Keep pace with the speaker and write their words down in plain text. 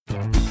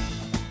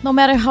No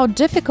matter how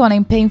difficult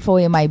and painful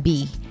it might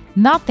be,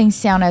 nothing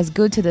sounds as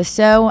good to the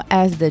soul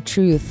as the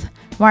truth.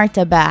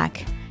 Marta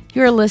back.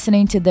 You're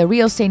listening to the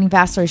Real Estate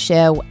Investor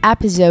Show,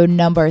 episode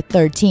number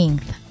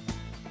 13.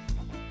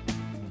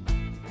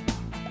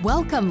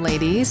 Welcome,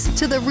 ladies,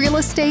 to the Real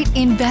Estate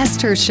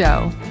Investor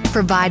Show,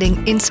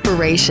 providing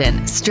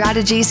inspiration,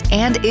 strategies,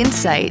 and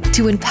insight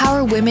to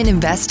empower women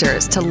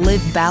investors to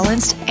live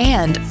balanced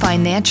and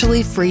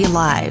financially free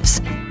lives.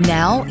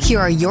 Now, here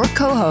are your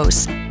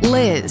co-hosts,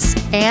 Liz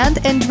and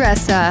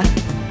Andressa.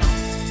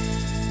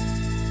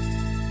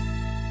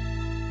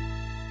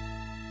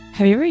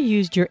 Have you ever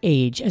used your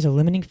age as a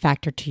limiting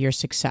factor to your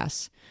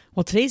success?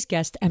 Well, today's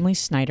guest, Emily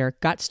Snider,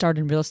 got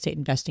started in real estate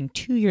investing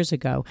 2 years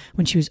ago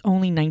when she was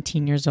only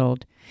 19 years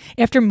old.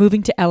 After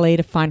moving to LA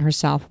to find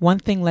herself, one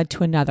thing led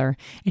to another,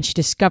 and she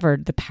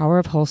discovered the power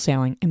of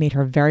wholesaling and made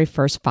her very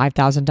first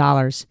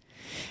 $5,000.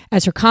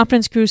 As her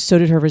confidence grew, so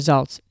did her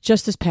results.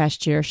 Just this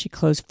past year, she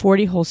closed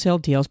 40 wholesale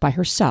deals by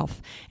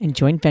herself and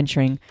joint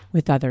venturing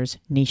with others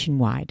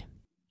nationwide.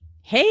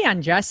 Hey,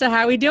 Andressa, how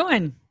are we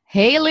doing?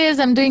 Hey,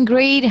 Liz, I'm doing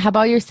great. How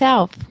about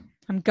yourself?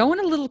 I'm going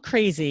a little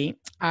crazy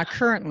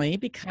currently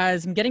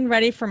because I'm getting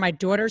ready for my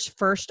daughter's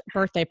first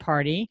birthday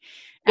party.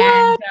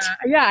 What?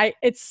 And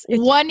it's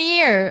 1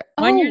 year.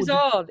 1 year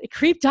old. It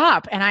creeped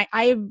up, and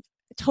I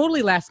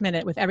totally last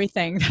minute with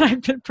everything that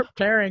I've been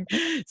preparing.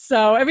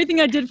 So everything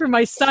I did for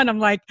my son, I'm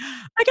like,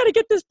 I got to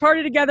get this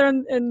party together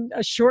in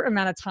a short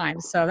amount of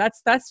time. So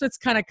that's what's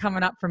kind of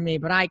coming up for me.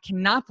 But I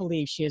cannot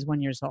believe she is 1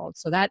 year old.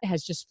 So that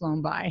has just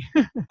flown by.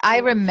 I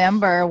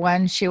remember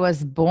when she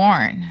was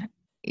born.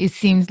 It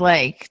seems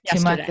like Yesterday.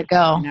 2 months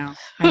ago.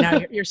 I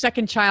know. Your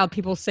second child,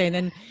 people say, and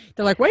then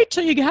they're like, wait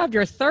till you have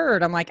your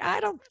third. I'm like, I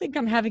don't think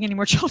I'm having any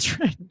more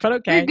children, but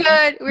okay.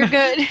 We're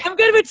good. I'm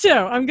good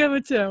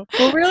with two.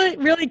 We're really,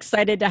 really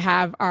excited to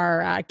have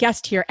our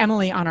guest here,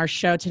 Emily, on our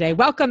show today.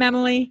 Welcome,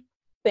 Emily.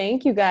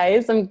 Thank you,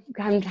 guys. I'm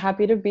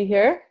happy to be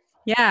here.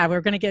 Yeah,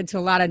 we're going to get into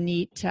a lot of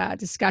neat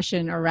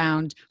discussion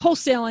around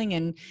wholesaling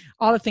and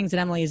all the things that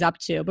Emily is up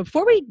to. But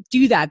before we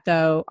do that,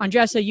 though,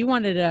 Andressa, you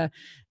wanted to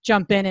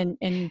jump in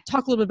and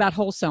talk a little bit about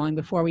wholesaling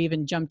before we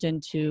even jumped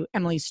into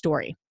Emily's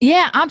story.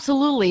 Yeah,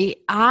 absolutely.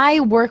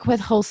 I work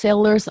with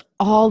wholesalers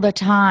all the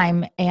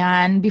time.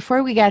 And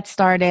before we get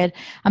started,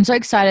 I'm so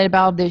excited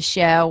about this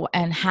show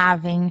and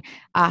having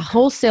a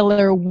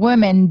wholesaler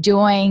woman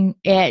doing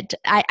it.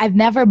 I've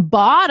never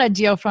bought a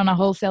deal from a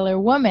wholesaler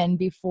woman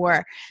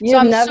before.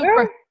 You've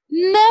never?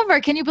 Never.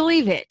 Can you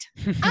believe it?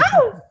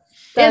 Oh,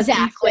 that's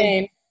Exactly.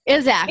 insane.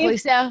 Exactly.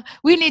 So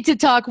we need to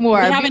talk more.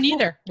 We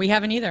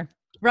haven't either.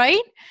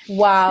 Right?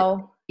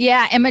 Wow.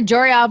 Yeah, and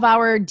majority of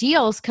our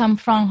deals come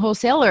from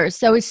wholesalers.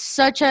 So it's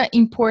such an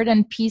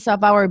important piece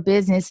of our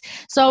business.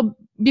 So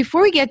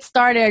before we get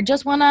started, I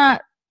just want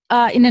to,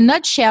 in a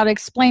nutshell,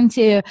 explain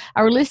to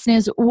our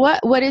listeners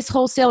what is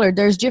wholesaler.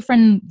 There's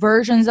different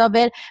versions of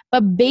it,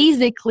 but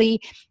basically,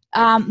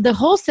 the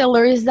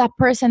wholesaler is that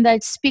person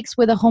that speaks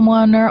with a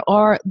homeowner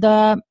or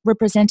the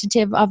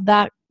representative of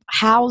that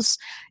house,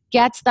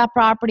 gets that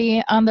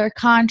property under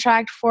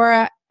contract for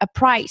a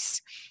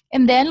price,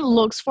 and then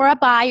looks for a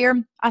buyer,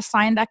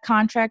 assign that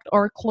contract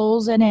or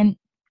close it and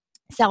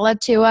sell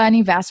it to an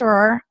investor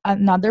or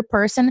another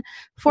person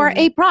for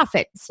a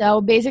profit.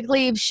 So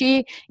basically, if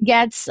she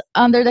gets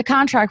under the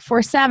contract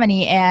for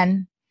 70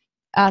 and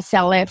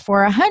sell it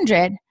for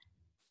 100,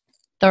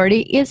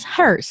 30 is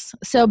hers.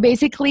 So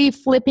basically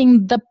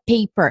flipping the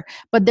paper,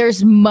 but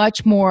there's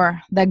much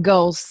more that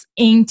goes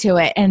into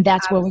it. And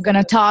that's what we're going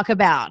to talk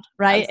about.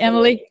 Right,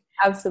 Emily?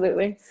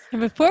 Absolutely. And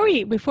before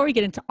we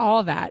get into all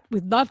of that,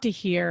 we'd love to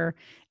hear,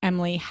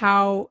 Emily,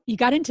 how you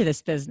got into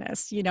this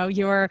business. You know,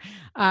 your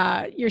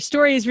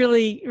story is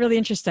really, really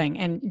interesting,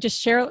 and just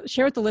share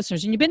with the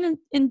listeners. And you've been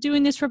in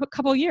doing this for a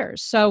couple of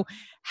years. So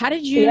how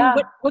did you,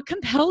 what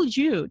compelled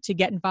you to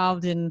get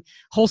involved in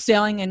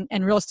wholesaling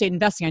and real estate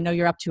investing? I know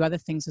you're up to other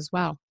things as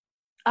well.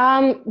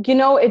 I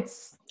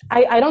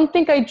don't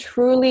think I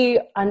truly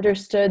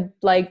understood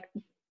like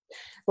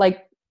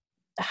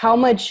how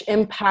much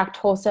impact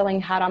wholesaling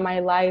had on my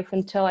life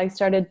until I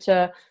started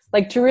to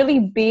really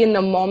be in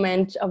the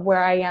moment of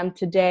where I am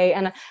today.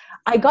 And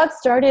I got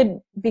started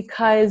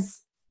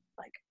because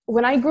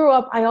when I grew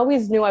up, I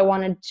always knew I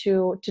wanted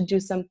to do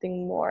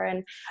something more.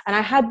 And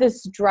I had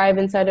this drive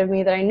inside of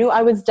me that I knew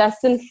I was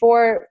destined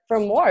for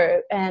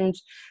more. And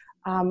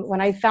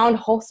when I found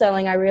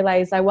wholesaling, I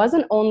realized I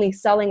wasn't only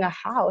selling a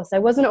house. I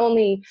wasn't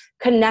only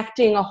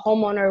connecting a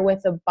homeowner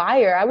with a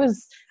buyer. I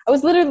was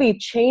literally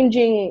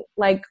changing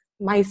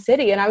my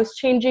city, and I was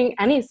changing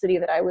any city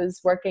that I was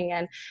working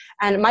in.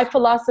 And my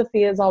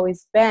philosophy has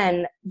always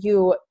been,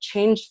 you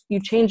change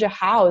a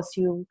house,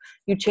 you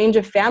change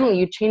a family,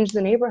 you change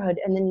the neighborhood,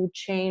 and then you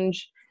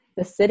change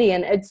the city.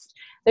 And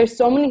there's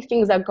so many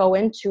things that go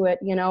into it,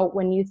 you know,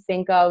 when you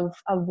think of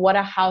what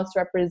a house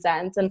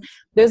represents. And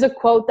there's a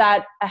quote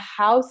that a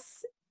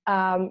house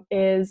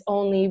is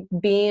only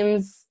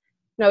beams.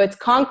 No, it's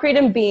concrete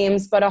and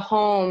beams, but a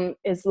home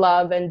is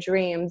love and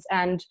dreams,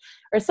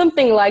 or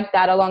something like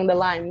that along the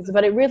lines.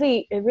 But it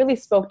really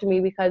spoke to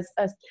me because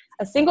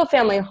a single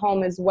family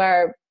home is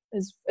where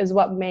is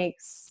what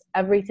makes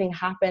everything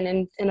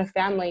happen in a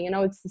family.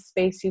 It's the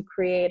space you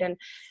create. And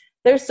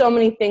there's so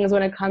many things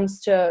when it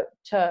comes to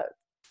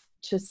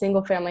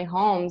single family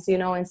homes,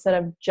 instead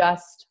of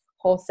just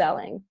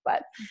wholesaling.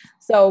 But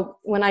so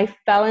when I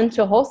fell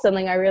into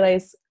wholesaling, I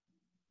realized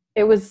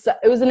it was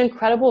an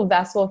incredible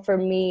vessel for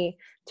me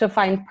to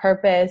find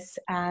purpose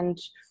and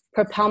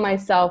propel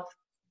myself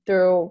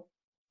through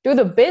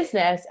the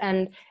business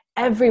and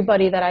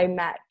everybody that I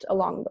met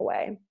along the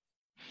way.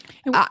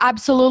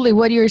 Absolutely.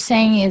 What you're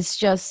saying is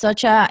just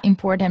such an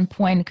important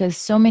point, because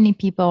so many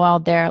people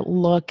out there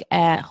look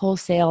at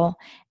wholesale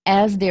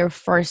as their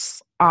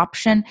first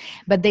option,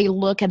 but they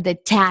look at the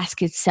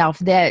task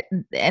itself,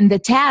 and the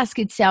task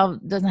itself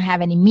doesn't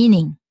have any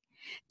meaning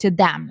to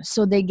them.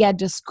 So they get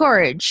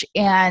discouraged,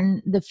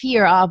 and the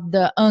fear of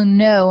the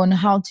unknown,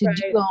 how to Right.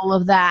 do all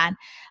of that,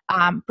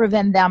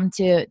 prevent them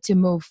to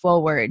move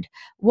forward.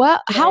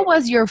 How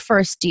was your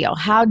first deal?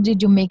 How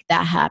did you make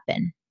that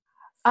happen?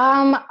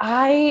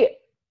 I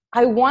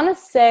want to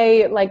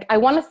say, I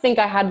want to think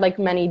I had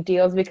many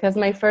deals, because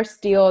my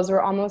first deals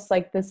were almost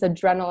like this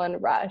adrenaline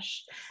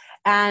rush.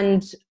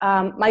 And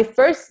my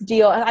first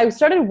deal, I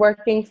started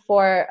working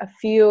for a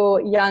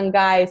few young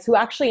guys who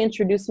actually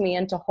introduced me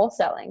into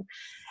wholesaling.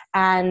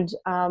 And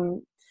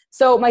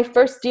so my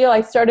first deal,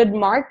 I started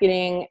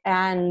marketing,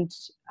 and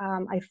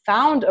I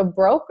found a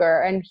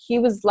broker, and he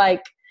was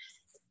like,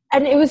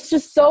 and it was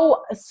just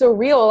so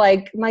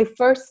surreal. My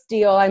first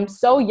deal, I'm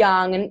so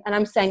young, and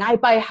I'm saying, I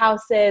buy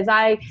houses,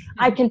 I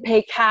can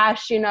pay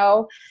cash,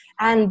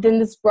 and then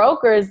this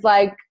broker is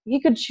like, he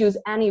could choose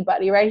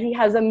anybody, right? He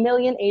has a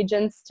million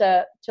agents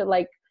to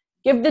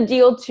give the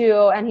deal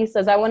to, and he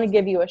says, I want to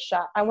give you a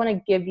shot. I want to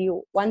give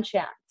you one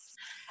chance.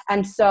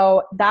 And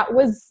so that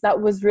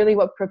was really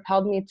what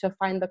propelled me to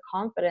find the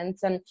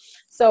confidence. And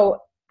so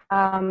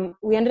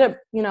we ended up,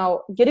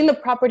 getting the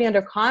property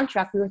under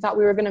contract. We thought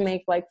we were going to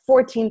make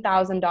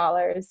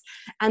 $14,000.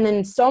 And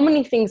then so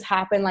many things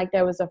happened.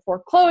 There was a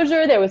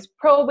foreclosure, there was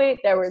probate,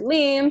 there were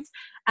liens.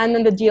 And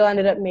then the deal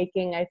ended up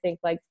making, I think,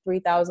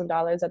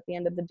 $3,000 at the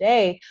end of the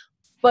day.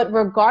 But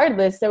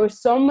regardless, there were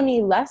so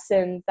many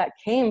lessons that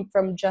came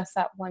from just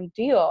that one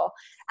deal.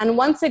 And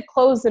once it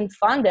closed and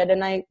funded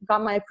and I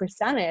got my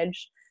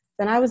percentage,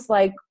 then I was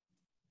like,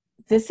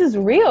 this is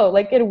real.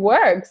 It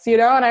works,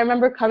 And I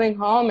remember coming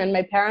home and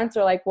my parents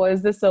were like, well,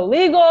 is this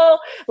illegal?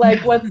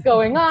 What's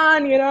going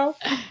on?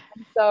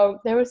 So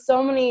there were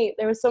so many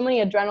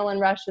adrenaline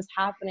rushes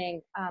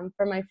happening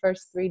for my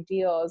first 3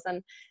 deals.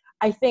 And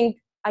I think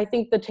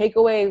the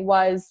takeaway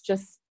was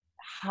just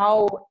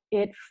how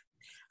it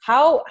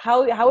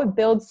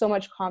builds so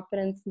much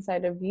confidence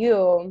inside of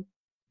you,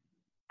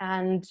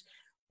 and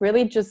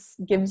really just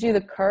gives you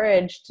the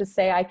courage to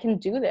say, I can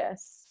do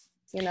this,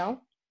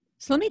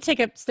 So let me take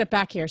a step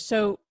back here.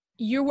 So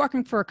you're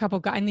working for a couple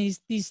guys, and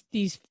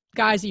these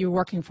guys that you're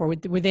working for,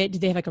 did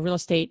they have a real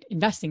estate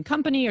investing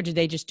company, or did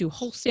they just do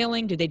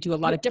wholesaling? Did they do a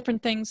lot of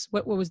different things?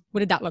 What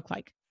did that look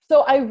like?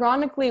 So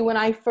ironically, when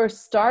I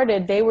first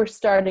started, they were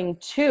starting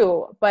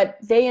too, but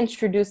they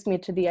introduced me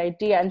to the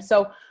idea. And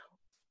so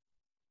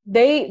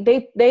they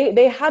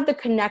had the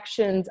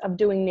connections of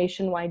doing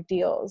nationwide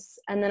deals.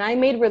 And then I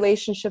made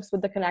relationships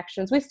with the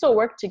connections. We still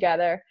work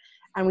together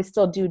and we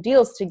still do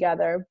deals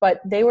together,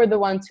 but they were the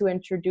ones who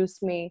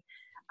introduced me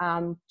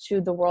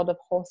to the world of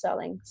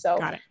wholesaling. So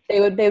they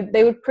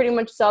would pretty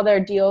much sell their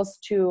deals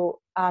to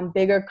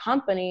bigger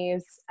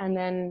companies, and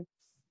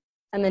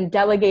then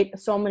delegate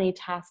so many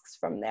tasks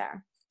from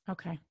there.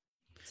 Okay.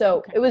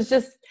 So it was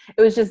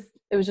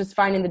just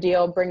finding the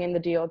deal, bringing the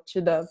deal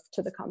to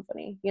the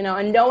company,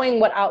 and knowing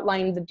what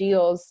outlined the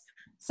deals,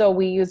 so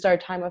we used our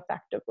time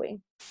effectively.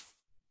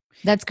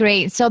 That's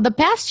great. So the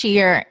past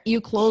year,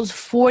 you closed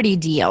 40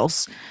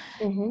 deals.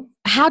 Mm-hmm.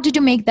 How did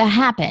you make that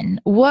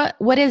happen? What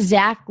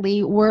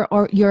exactly were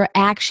your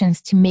actions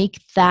to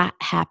make that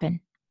happen?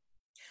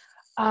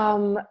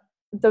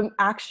 The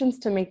actions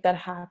to make that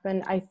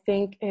happen, I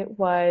think it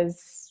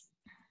was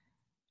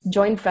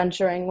joint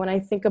venturing. When I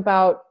think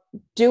about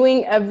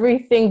doing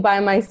everything by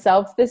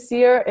myself this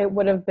year, it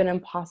would have been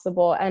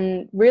impossible.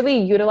 And really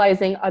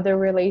utilizing other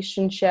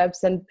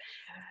relationships, and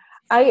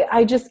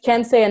I just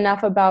can't say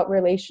enough about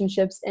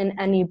relationships in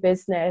any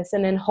business.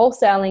 And in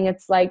wholesaling,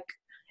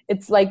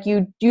 it's like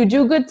you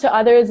do good to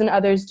others and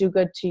others do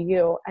good to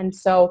you. And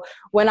so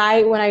when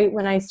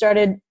I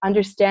started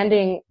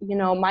understanding,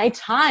 my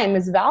time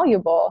is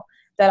valuable,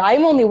 that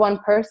I'm only one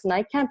person,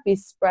 I can't be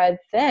spread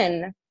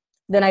thin,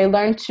 then I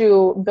learned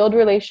to build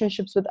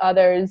relationships with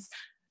others,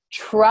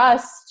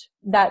 trust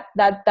that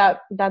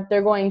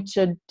they're going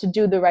to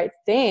do the right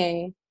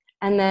thing,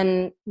 and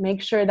then make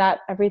sure that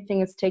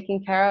everything is taken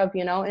care of,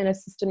 in a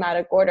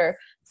systematic order.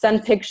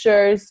 Send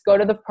pictures, go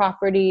to the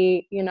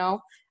property,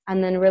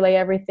 and then relay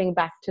everything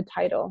back to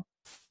title.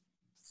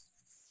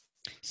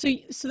 So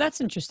that's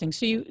interesting.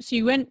 So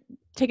you went,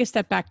 take a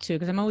step back too,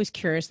 because I'm always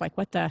curious,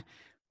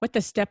 what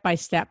the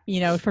step-by-step,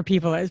 for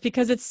people is,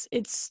 because it's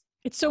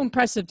so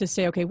impressive to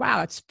say, okay, wow,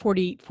 that's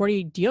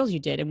 40 deals you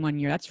did in 1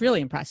 year. That's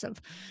really impressive.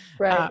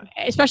 Right.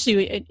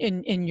 Especially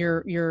in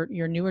you're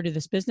newer to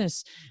this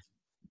business.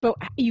 but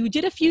you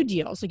did a few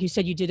deals. Like you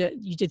said, you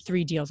did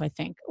 3 deals, I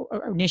think,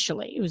 or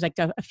initially. It was like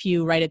a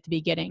few right at the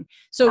beginning.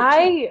 So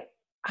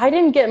I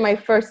didn't get my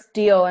first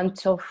deal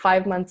until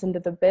 5 months into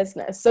the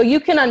business. So you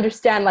can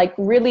understand, like,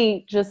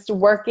 really just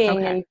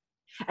working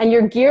and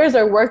your gears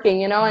are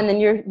working, and then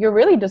you're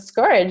really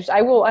discouraged.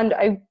 I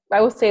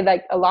will say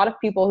that a lot of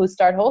people who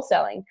start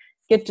wholesaling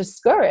get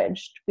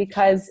discouraged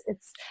because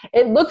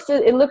it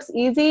looks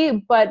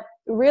easy, but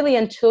really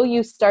until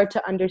you start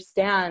to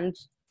understand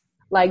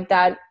like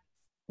that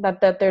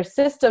there's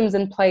systems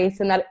in place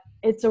and that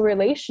it's a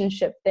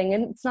relationship thing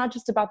and it's not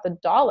just about the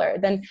dollar,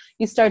 then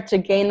you start to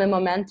gain the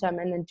momentum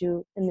and then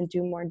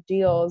do more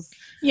deals.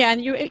 Yeah.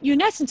 And you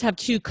in essence have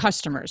 2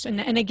 customers.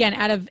 And again,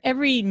 out of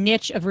every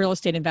niche of real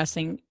estate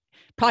investing,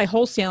 probably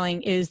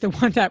wholesaling is the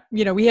one that,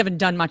 we haven't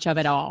done much of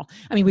at all.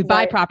 I mean, we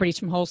buy properties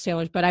from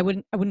wholesalers, but I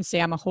wouldn't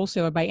say I'm a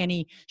wholesaler by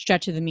any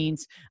stretch of the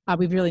means.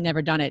 We've really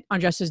never done it.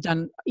 Andres has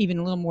done even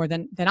a little more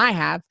than I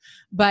have.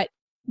 But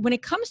when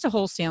it comes to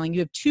wholesaling, you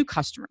have 2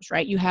 customers,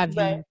 right? You have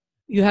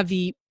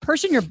the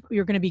person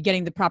you're going to be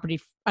getting the property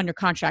under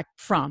contract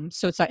from.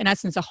 So it's in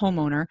essence a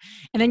homeowner.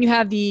 And then you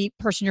have the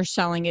person you're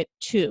selling it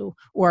to,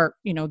 or,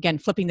 again,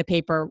 flipping the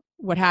paper,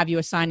 what have you,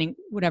 assigning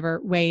whatever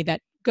way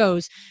that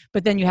goes.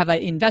 But then you have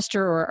an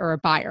investor or a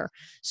buyer.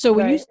 So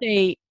when you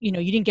say, you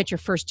didn't get your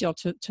first deal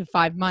to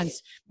 5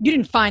 months, you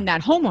didn't find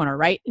that homeowner,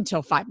 right?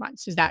 Until 5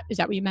 months. Is that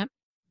what you meant?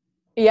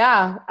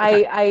 Yeah.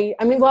 Okay.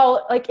 I mean,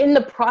 well, like in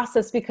the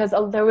process, because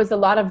there was a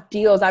lot of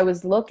deals I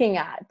was looking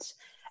at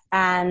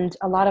and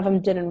a lot of them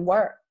didn't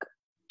work.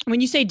 When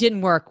you say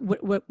didn't work,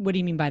 what do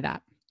you mean by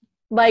that?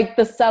 Like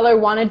the seller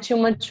wanted too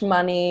much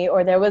money,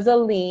 or there was a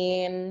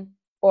lien,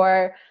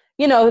 or,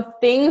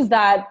 things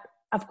that,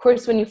 of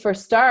course, when you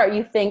first start,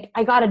 you think,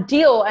 I got a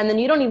deal. And then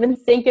you don't even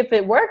think if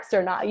it works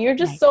or not. You're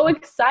just so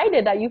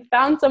excited that you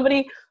found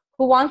somebody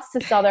who wants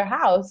to sell their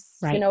house.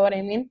 Right. You know what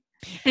I mean?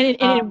 And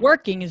it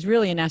working is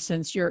really, in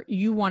essence, you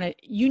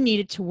need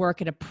it to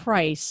work at a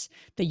price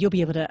that you'll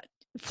be able to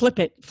flip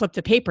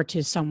the paper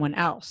to someone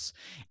else.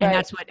 And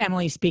that's what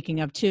Emily's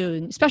speaking of too.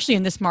 And especially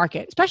in this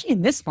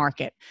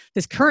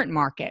current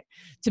market,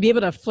 to be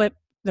able to flip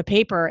the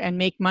paper and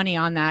make money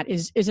on that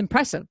is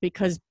impressive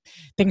because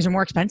things are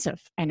more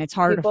expensive and it's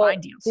harder to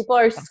find deals. People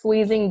are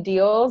squeezing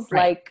deals.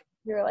 Right. Like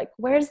you're like,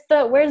 where's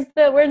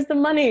the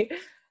money?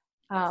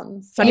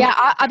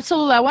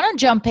 Absolutely. I want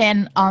to jump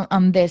in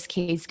on this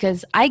case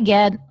because I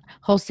get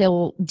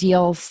wholesale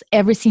deals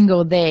every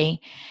single day.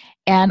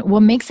 And what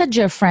makes a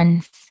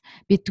difference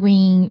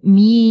between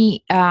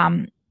me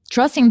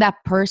trusting that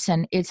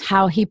person is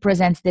how he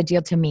presents the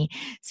deal to me.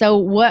 So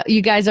what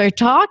you guys are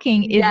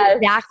talking is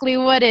exactly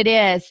what it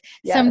is.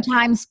 Yes.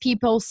 Sometimes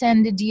people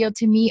send the deal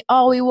to me,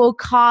 it will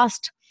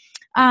cost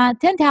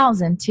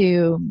 $10,000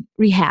 to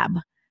rehab.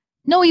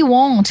 No, you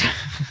won't.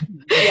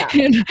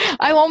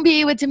 I won't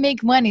be able to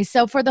make money.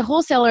 So for the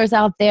wholesalers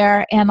out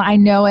there, and I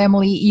know,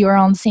 Emily, you're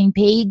on the same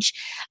page,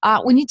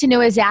 we need to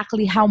know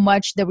exactly how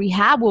much the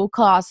rehab will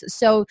cost.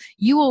 So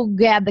you will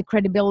get the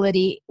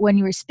credibility when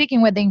you're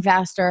speaking with the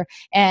investor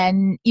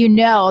and you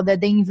know that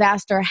the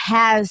investor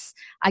has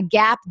a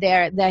gap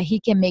there that he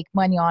can make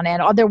money on it.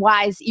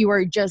 Otherwise,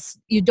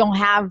 you don't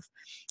have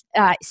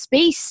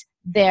space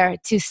there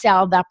to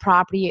sell that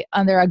property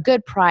under a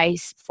good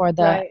price for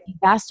the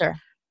investor.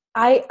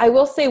 I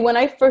will say when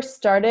I first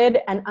started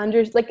and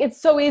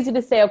it's so easy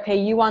to say,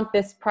 okay, you want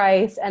this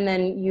price and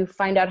then you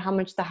find out how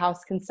much the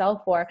house can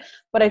sell for.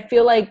 But I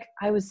feel like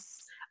I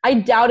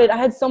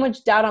had so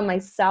much doubt on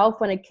myself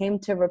when it came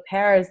to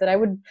repairs that I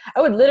would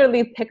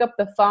literally pick up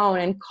the phone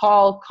and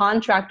call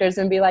contractors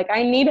and be like,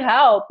 I need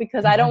help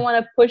because I don't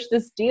want to push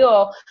this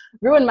deal,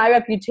 ruin my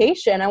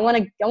reputation. I want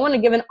to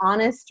give an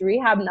honest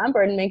rehab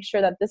number and make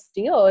sure that this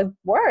deal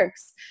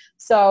works.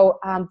 So,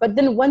 but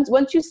then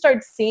once you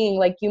start seeing,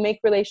 like you make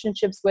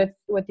relationships with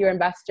your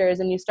investors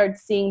and you start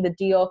seeing the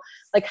deal,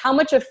 like how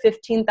much a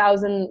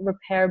 $15,000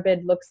 repair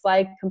bid looks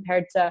like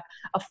compared to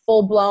a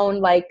full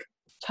blown, like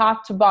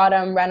top to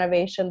bottom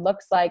renovation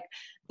looks like,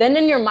 then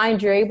in your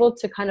mind, you're able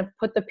to kind of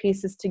put the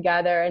pieces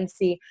together and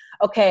see,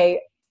 okay,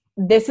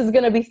 this is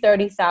going to be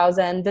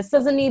 $30,000. This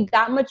doesn't need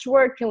that much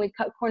work. Can we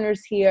cut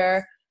corners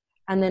here?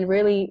 And then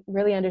really,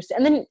 really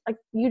understand. And then like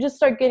you just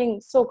start getting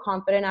so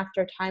confident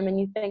after time and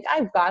you think,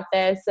 I've got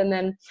this. And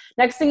then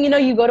next thing you know,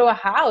 you go to a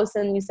house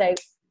and you say,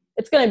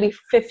 it's going to be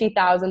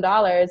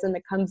 $50,000 and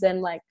it comes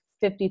in like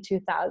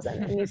 $52,000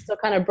 and you still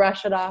kind of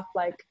brush it off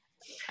like,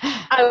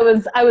 I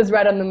was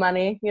right on the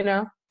money,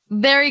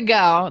 There you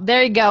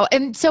go.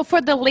 And so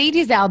for the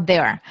ladies out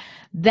there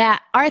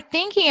that are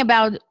thinking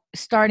about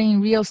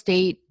starting real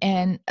estate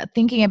and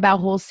thinking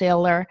about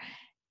wholesaler,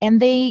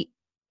 and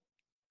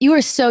you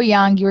are so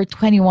young, you're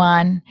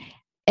 21,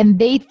 and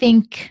they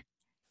think,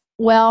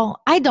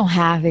 well, I don't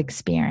have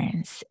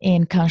experience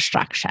in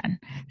construction,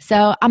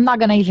 so I'm not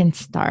going to even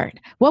start.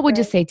 What would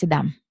you say to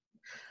them?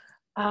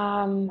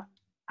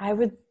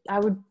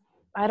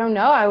 I don't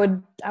know. I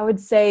would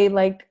say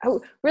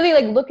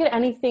really look at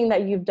anything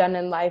that you've done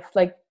in life.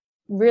 Like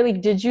really,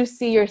 did you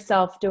see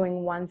yourself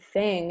doing one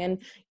thing?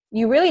 And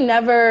you really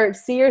never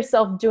see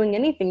yourself doing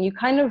anything. You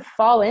kind of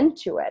fall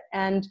into it,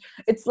 and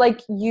it's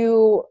like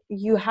you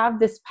have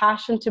this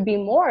passion to be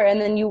more, and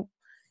then you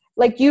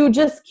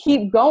just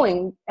keep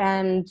going,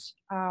 and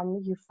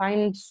you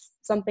find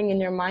something in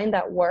your mind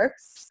that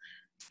works,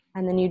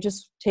 and then you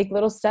just take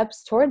little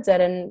steps towards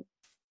it and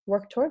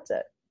work towards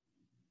it.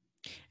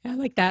 I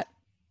like that.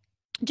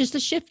 Just to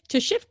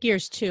shift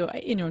gears too,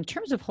 in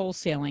terms of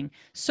wholesaling,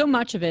 so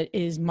much of it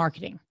is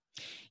marketing.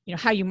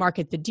 How you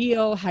market the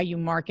deal, how you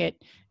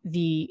market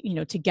the,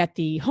 to get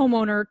the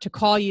homeowner to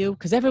call you,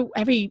 because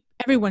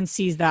everyone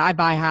sees the I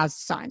buy house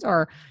signs,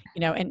 or,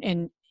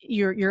 and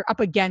you're up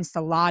against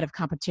a lot of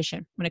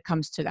competition when it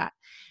comes to that.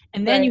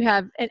 And then you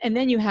have,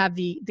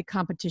 the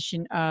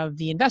competition of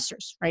the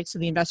investors, right? So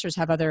the investors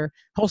have other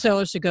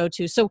wholesalers to go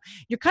to. So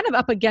you're kind of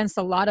up against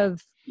a lot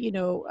of,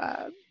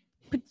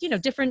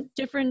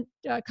 different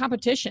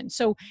competition.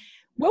 So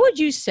what would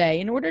you say,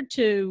 in order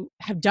to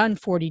have done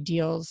 40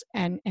 deals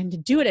and to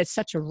do it at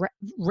such a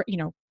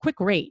quick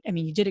rate? I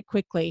mean, you did it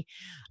quickly.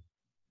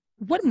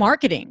 What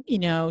marketing,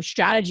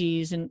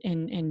 strategies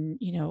and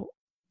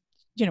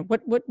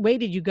what way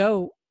did you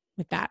go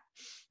with that?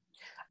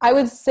 I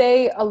would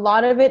say a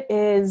lot of it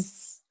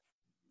is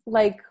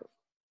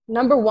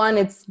number one,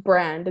 it's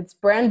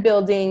brand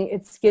building.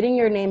 It's getting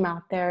your name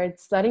out there.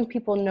 It's letting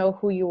people know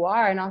who you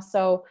are, and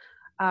also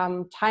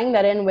tying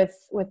that in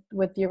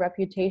with your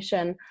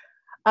reputation.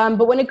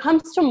 But when it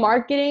comes to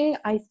marketing,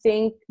 I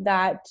think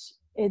that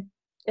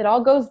it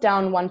all goes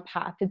down one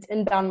path. It's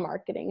inbound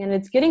marketing, and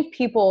it's getting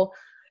people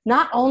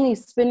not only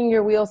spinning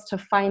your wheels to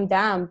find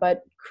them,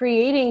 but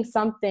creating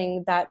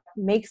something that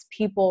makes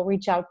people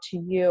reach out to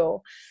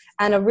you.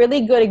 And a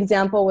really good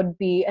example would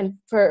be, and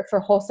for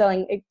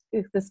wholesaling,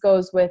 if this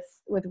goes with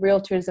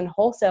realtors and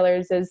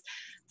wholesalers, is,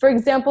 for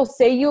example,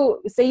 say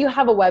you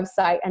have a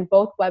website and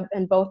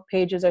both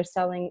pages are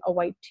selling a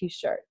white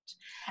t-shirt.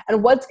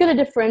 And what's going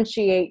to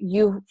differentiate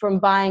you from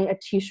buying a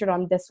t-shirt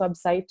on this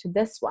website to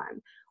this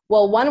one?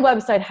 Well, one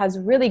website has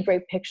really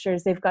great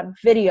pictures. They've got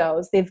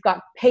videos, they've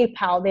got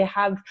PayPal, they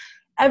have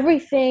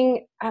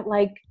everything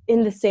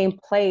in the same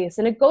place.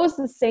 And it goes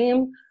the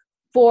same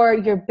for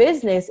your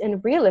business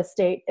in real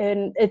estate.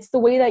 And it's the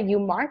way that you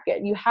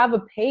market. You have a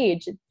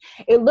page.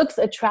 It looks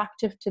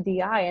attractive to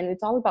the eye, and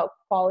it's all about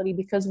quality,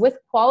 because with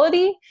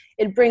quality,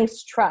 it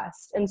brings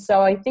trust. And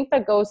so I think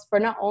that goes for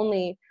not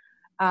only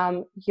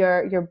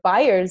your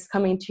buyers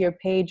coming to your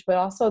page, but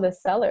also the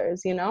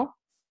sellers,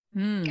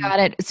 Got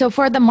it. So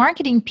for the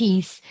marketing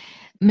piece,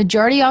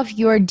 majority of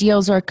your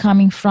deals are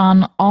coming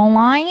from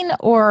online,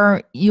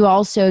 or you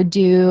also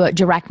do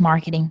direct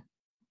marketing?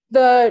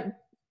 The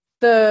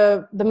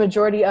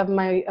majority of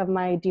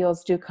my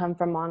deals do come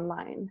from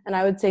online, and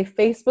I would say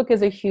Facebook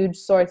is a huge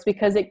source,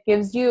 because it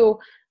gives you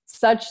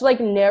such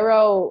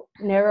narrow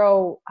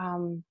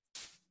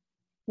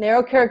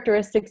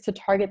characteristics to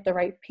target the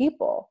right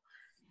people.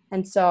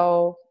 And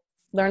so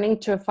learning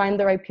to find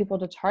the right people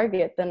to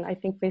target, then I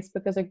think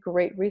Facebook is a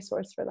great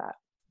resource for that.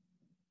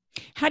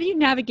 How do you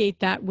navigate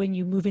that when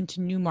you move into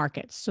new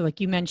markets? So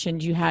like you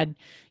mentioned, you had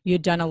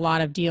done a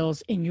lot of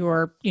deals in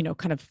your,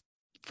 kind of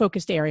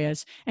focused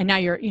areas. And now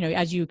you're,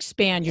 as you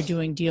expand, you're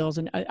doing deals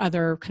in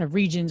other kind of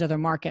regions, other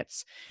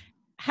markets.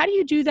 How do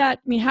you do that?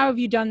 I mean, how have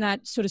you done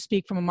that, so to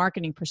speak, from a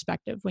marketing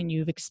perspective when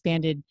you've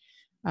expanded,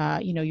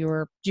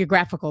 your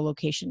geographical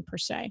location per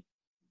se?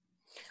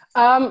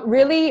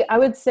 Really, I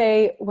would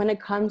say when it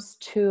comes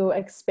to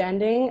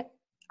expanding,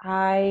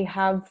 I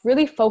have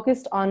really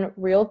focused on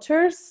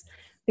realtors,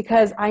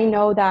 because I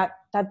know that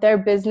their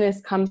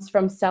business comes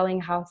from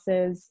selling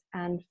houses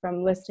and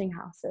from listing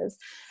houses.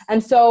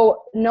 And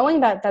so knowing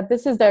that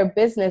this is their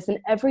business, and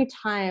every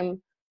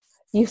time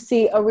you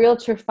see a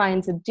realtor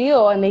finds a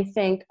deal and they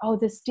think, oh,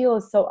 this deal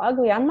is so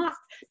ugly,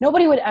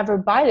 nobody would ever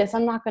buy this,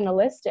 I'm not going to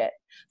list it.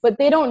 But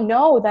they don't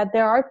know that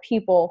there are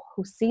people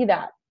who see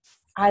that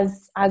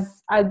as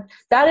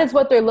that is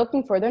what they're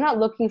looking for. They're not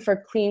looking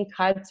for clean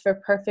cuts,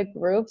 for perfect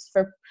roofs,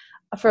 for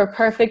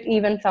perfect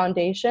even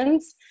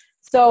foundations.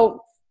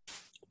 So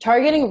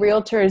targeting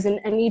realtors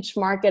in each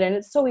market, and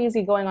it's so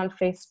easy going on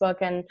Facebook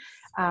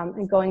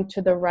and going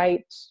to the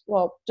right.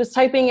 Well, just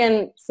typing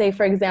in, say,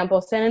 for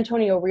example, San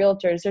Antonio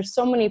realtors. There's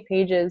so many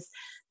pages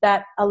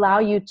that allow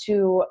you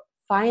to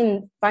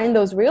find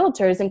those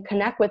realtors and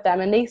connect with them,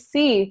 and they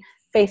see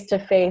face to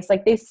face,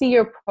 they see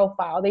your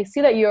profile, they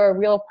see that you're a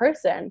real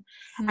person.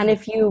 Mm-hmm. And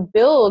if you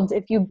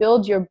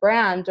build your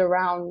brand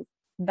around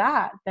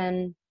that,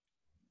 then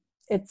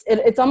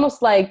it's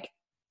almost like,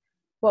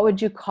 what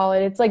would you call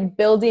it? It's like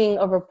building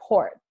a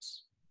report,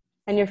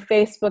 and your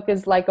Facebook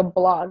is like a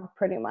blog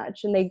pretty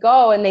much. And they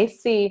go and they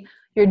see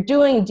you're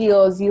doing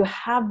deals, you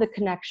have the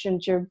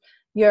connections, you're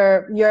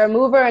a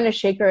mover and a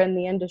shaker in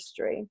the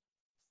industry.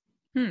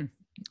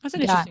 That's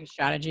an interesting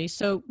strategy.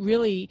 So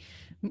really,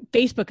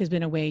 Facebook has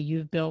been a way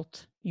you've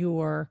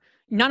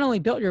not only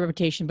built your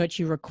reputation, but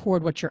you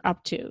record what you're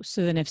up to.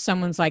 So then if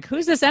someone's like,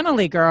 who's this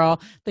Emily girl?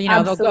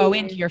 Then, they'll go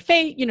into your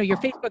your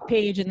Facebook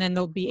page, and then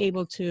they'll be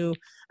able to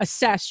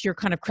assess your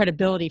kind of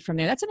credibility from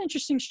there. That's an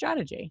interesting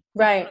strategy.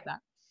 Right.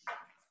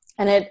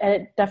 And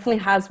it definitely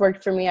has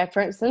worked for me.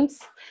 For instance,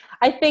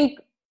 I think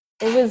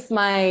it was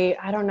my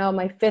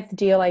 5th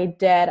deal I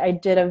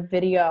did a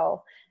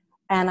video,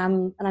 and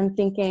I'm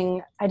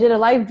thinking, I did a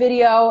live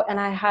video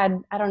and I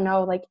had, I don't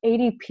know, like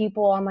 80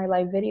 people on my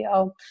live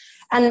video.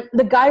 And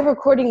the guy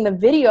recording the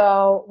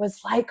video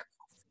was like,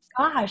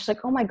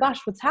 oh my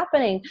gosh, what's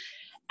happening?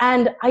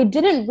 And I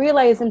didn't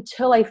realize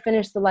until I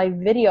finished the live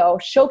video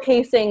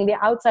showcasing the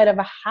outside of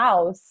a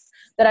house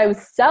that I was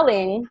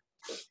selling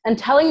and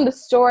telling the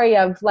story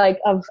of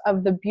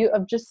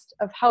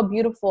how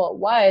beautiful it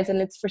was, and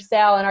it's for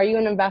sale, and are you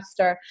an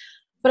investor?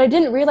 But I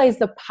didn't realize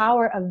the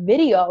power of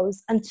videos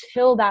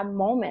until that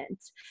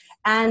moment.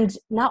 And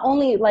not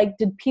only like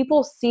did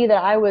people see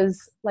that I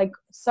was like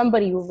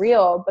somebody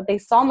real, but they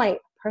saw my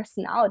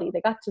personality.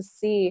 They got to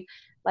see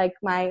like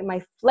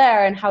my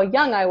flair and how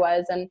young I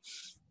was. And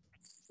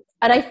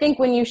I think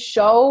when you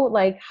show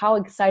like how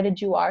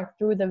excited you are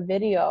through the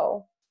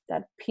video,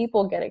 that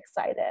people get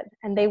excited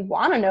and they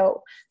want to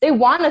know, they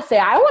want to say,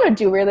 I want to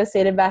do real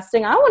estate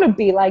investing. I want to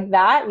be like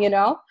that, you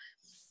know?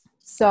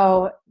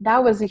 So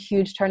that was a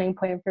huge turning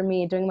point for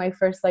me, doing my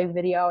first live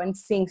video and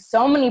seeing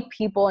so many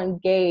people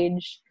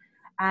engage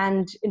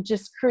and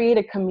just create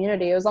a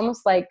community. It was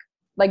almost like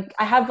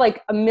I have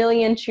like a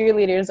million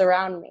cheerleaders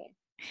around me.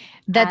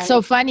 That's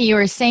so funny you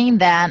were saying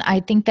that. I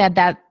think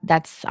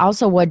that's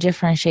also what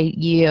differentiates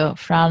you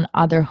from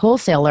other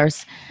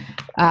wholesalers.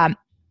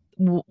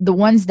 The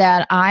ones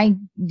that I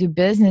do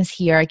business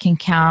here, I can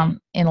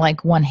count in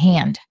like one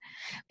hand.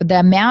 But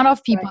the amount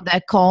of people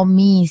that call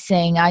me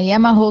saying, I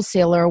am a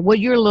wholesaler, what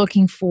you're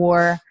looking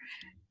for,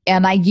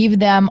 and I give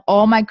them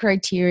all my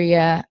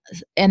criteria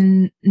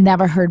and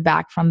never heard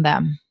back from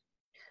them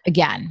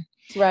again.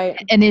 Right.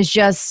 And it's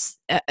just,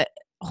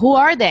 who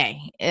are they?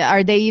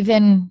 Are they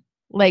even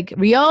like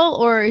real,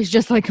 or is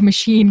just like a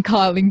machine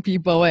calling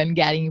people and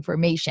getting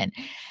information?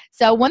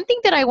 So one thing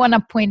that I want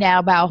to point out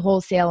about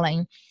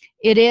wholesaling,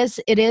 it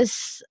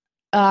is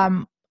a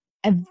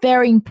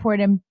very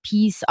important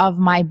piece of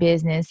my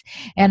business.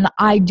 And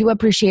I do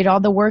appreciate all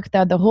the work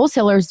that the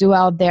wholesalers do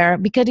out there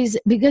because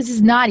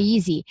it's not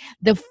easy.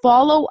 The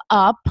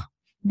follow-up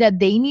that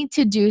they need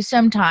to do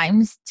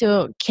sometimes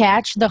to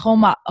catch the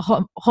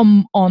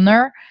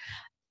homeowner,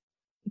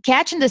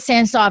 catch in the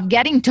sense of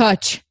get in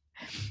touch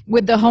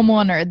with the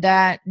homeowner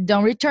that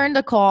don't return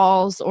the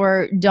calls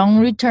or don't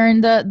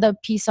return the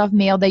piece of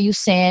mail that you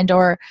send,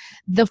 or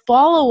the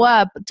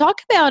follow-up.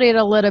 Talk about it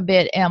a little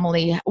bit,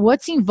 Emily.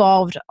 What's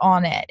involved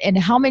on it, and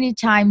how many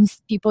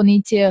times people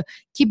need to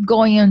keep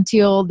going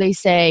until they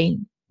say,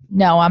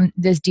 no,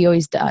 this deal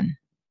is done?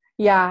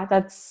 Yeah,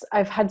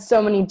 I've had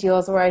so many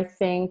deals where I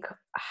think,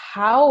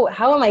 how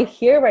am I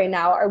here right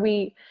now?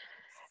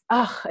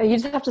 You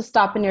just have to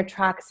stop in your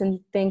tracks and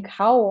think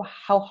how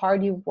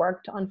hard you've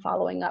worked on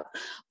following up.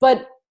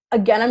 But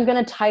again, I'm going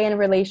to tie in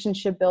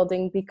relationship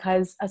building,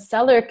 because a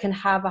seller can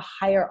have a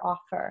higher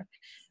offer.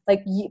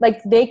 Like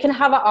they can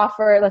have an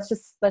offer.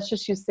 Let's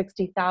just use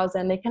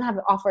 60,000. They can have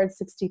an offer at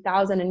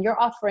 60,000, and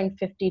you're offering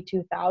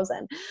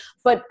 52,000.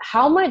 But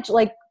how much?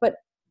 But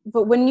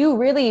when you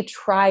really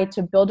try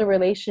to build a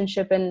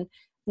relationship and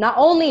not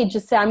only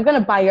just say, I'm going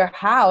to buy your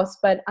house,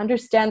 but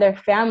understand their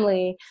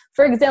family.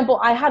 For example,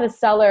 I had a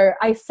seller,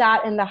 I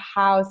sat in the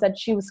house that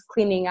she was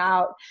cleaning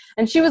out,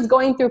 and she was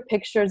going through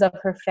pictures of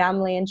her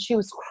family and she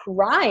was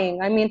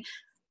crying. I mean,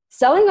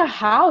 selling a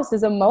house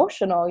is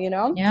emotional, you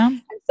know? Yeah.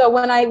 And so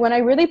when I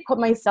really put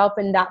myself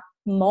in that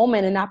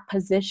moment, in that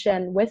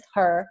position with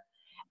her,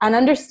 and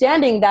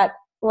understanding that,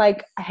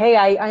 like, hey,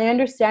 I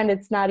understand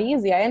it's not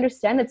easy. I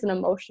understand it's an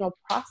emotional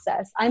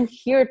process. I'm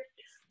here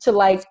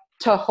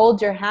to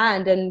hold your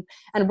hand, and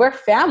we're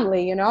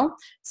family, you know?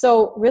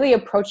 So really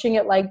approaching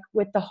it like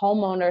with the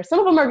homeowner. Some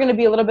of them are going to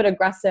be a little bit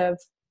aggressive,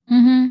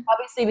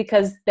 obviously,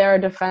 because their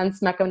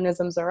defense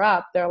mechanisms are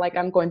up. They're like,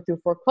 I'm going through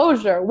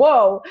foreclosure.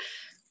 Whoa.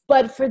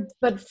 But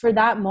for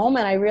that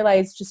moment, I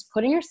realized just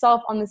putting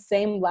yourself on the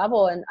same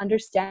level and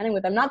understanding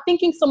with them, not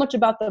thinking so much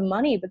about the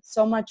money, but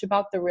so much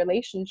about the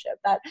relationship,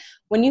 that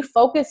when you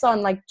focus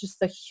on like just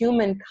the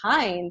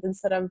humankind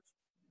instead of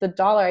the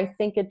dollar, I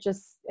think it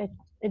just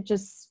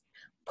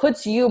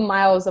puts you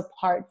miles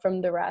apart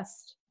from the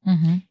rest.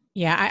 Mm-hmm.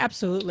 Yeah,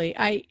 absolutely.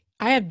 I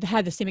have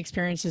had the same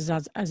experiences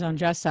as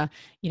Andressa.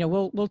 You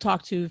know, we'll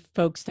talk to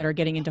folks that are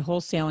getting into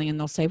wholesaling, and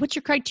they'll say, what's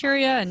your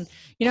criteria? And,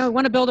 you know, I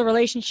want to build a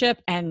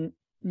relationship, and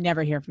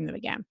never hear from them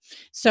again.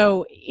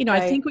 So, you know,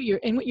 right. I think what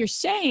you're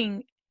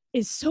saying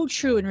is so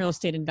true in real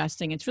estate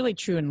investing. It's really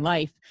true in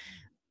life,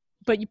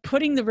 but you're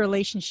putting the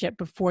relationship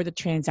before the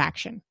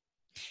transaction.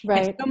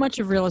 Right. And so much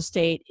of real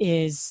estate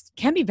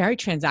can be very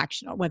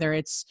transactional, whether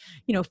it's,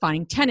 you know,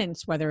 finding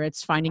tenants, whether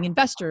it's finding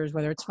investors,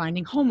 whether it's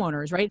finding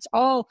homeowners, right? It's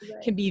all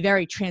can be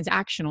very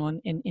transactional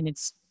in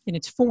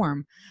its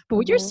form. But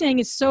what you're saying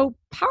is so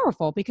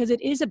powerful, because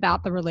it is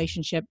about the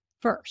relationship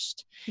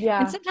first. Yeah.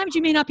 And sometimes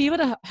you may not be able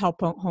to help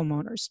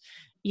homeowners,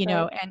 you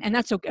know, and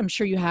that's okay. I'm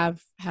sure you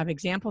have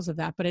examples of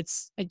that, but I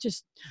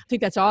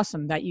think that's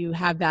awesome that you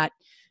have that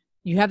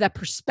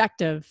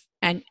perspective,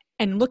 and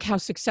and look how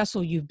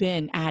successful you've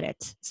been at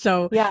it.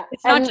 So Yeah.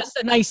 it's not And just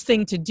a nice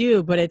thing to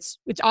do, but it's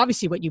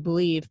obviously what you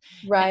believe.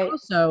 right. And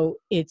also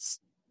it's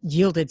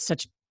yielded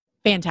such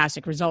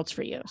fantastic results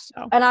for you.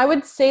 So, and I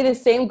would say the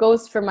same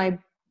goes for my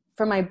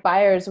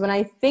buyers. When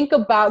I think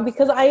about,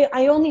 because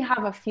I only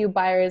have a few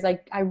buyers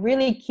I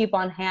really keep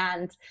on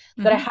hand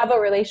that I have a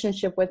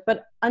relationship with,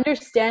 but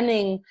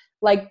understanding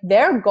like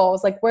their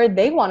goals, like where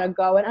they want to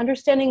go, and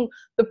understanding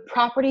the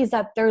properties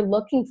that they're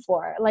looking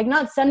for, like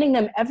not sending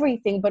them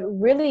everything, but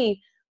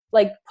really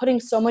like putting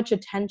so much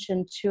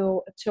attention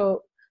to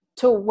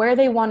where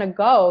they want to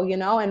go,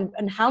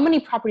 and how many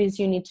properties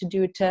you need to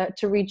do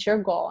to reach your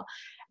goal.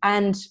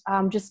 And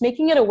just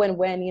making it a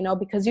win-win,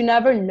 because you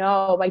never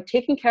know, by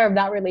taking care of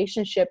that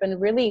relationship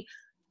and really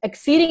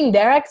exceeding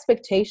their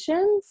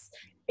expectations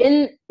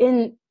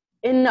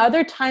in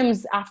other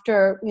times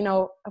after,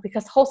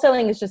 because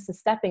wholesaling is just a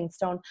stepping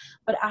stone.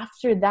 But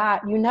after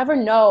that, you never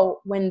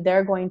know when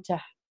they're going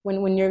to,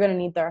 when you're going to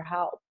need their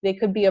help. They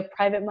could be a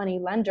private money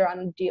lender on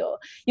a deal.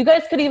 You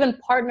guys could even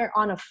partner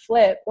on a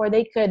flip, or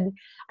they could,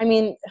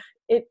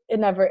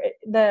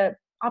 the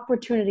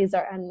opportunities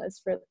are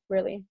endless,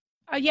 really.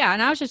 Yeah.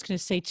 And I was just going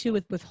to say too,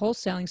 with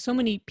wholesaling, so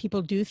many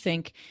people do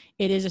think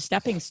it is a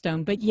stepping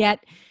stone, but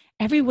yet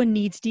everyone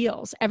needs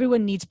deals.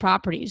 Everyone needs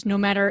properties, no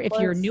matter if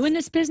you're new in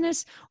this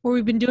business or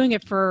we've been doing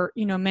it for,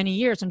 many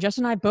years. And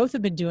Justin and I both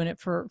have been doing it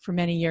for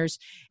many years.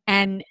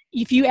 And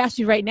if you ask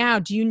me right now,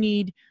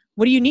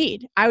 what do you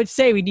need? I would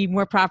say we need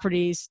more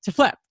properties to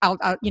flip.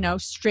 I'll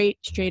straight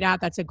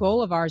out. That's a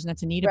goal of ours, and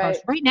that's a need of ours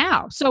right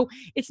now. So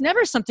it's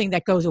never something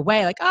that goes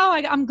away. Like,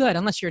 I'm good,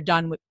 unless you're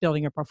done with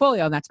building your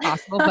portfolio, and that's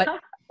possible. But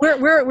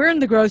we're in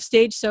the growth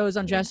stage. So is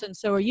Andressa, and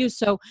so are you.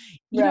 So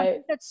I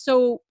think that's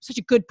such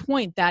a good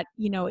point that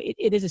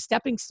it is a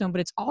stepping stone,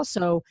 but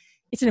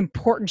it's an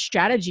important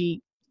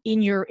strategy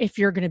if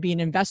you're going to be an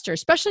investor,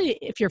 especially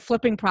if you're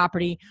flipping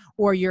property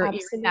or you're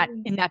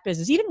in that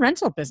business, even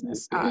rental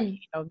business,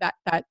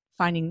 that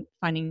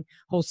finding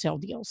wholesale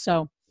deals.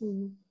 So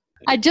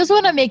I just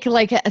want to make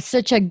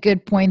such a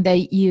good point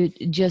that you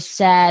just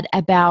said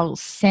about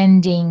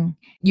sending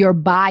your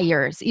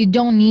buyers. You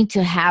don't need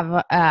to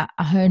have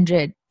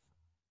 100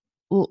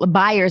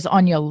 buyers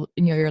on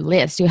your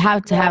list. You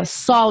have to have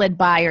solid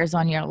buyers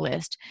on your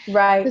list.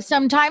 Right. Because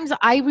sometimes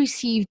I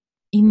receive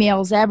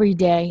emails every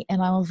day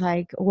and I was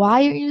like,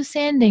 why are you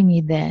sending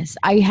me this?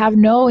 I have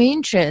no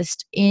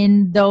interest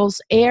in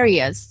those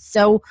areas.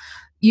 So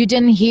you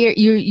didn't hear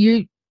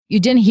you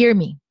didn't hear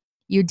me.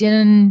 You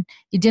didn't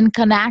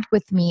connect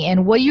with me.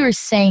 And what you're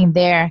saying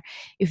there,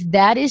 if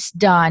that is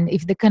done,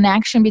 if the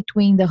connection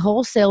between the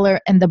wholesaler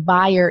and the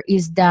buyer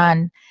is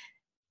done,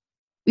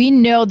 we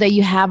know that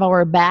you have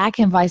our back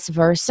and vice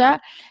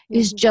versa.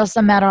 It's just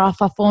a matter of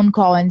a phone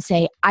call and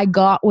say, I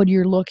got what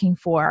you're looking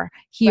for.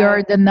 Here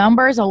are the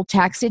numbers. I'll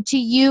text it to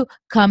you.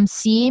 Come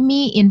see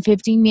me in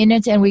 15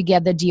 minutes and we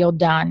get the deal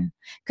done.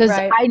 Because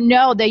I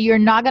know that you're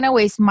not going to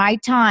waste my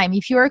time.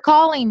 If you're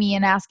calling me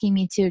and asking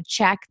me to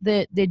check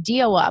the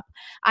deal up,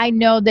 I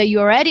know that you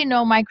already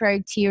know my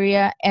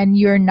criteria and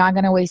you're not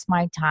going to waste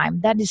my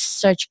time. That is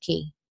such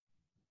key.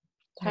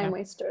 Time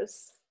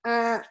wasters.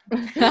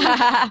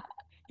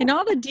 In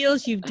all the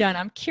deals you've done,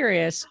 I'm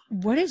curious,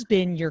 what has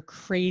been your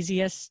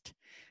craziest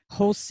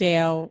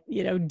wholesale,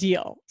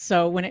 deal?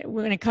 So when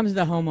it comes to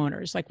the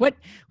homeowners, like what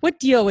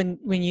deal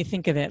when you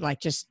think of it,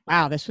 like just,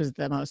 wow, this is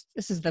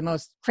the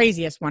most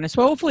craziest one.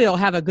 So hopefully it'll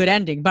have a good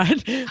ending,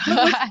 but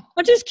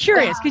I'm just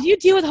curious because you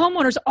deal with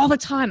homeowners all the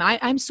time.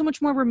 I'm so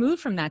much more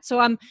removed from that. So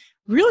I'm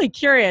really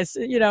curious,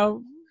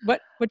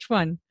 which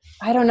one?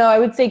 I don't know. I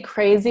would say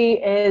crazy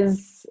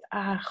is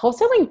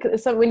wholesaling.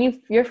 So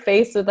when you're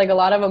faced with like a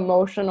lot of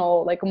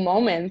emotional like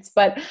moments,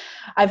 but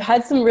I've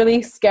had some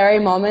really scary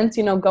moments,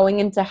 going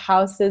into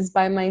houses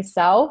by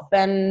myself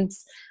and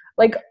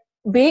like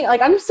being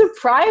like, I'm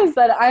surprised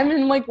that I'm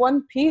in like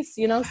one piece,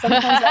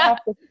 sometimes I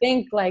have to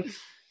think like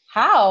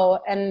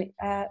how, and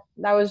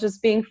that was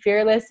just being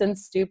fearless and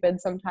stupid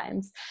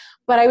sometimes.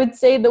 But I would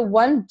say the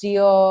one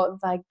deal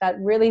like that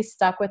really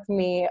stuck with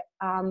me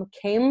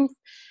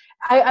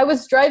I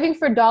was driving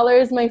for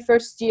dollars my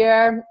first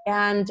year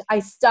and I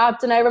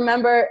stopped and I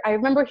remember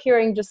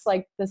hearing just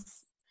like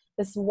this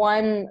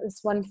one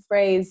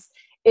phrase: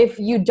 if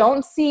you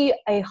don't see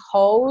a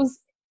hose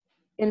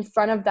in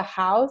front of the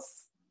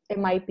house, it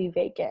might be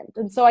vacant.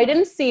 And so I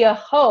didn't see a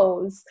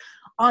hose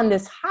on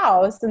this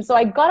house. And so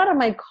I got out of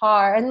my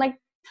car and like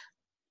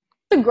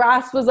the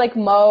grass was like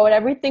mowed,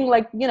 everything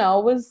like,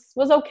 was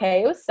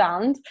okay. It was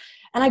sound.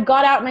 And I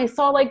got out and I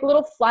saw like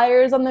little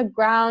flyers on the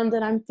ground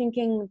and I'm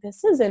thinking,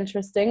 this is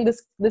interesting.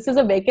 This is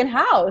a vacant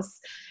house.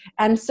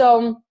 And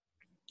so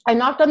I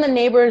knocked on the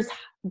neighbor's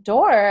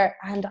door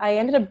and I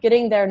ended up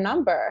getting their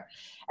number.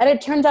 And it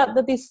turns out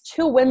that these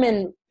two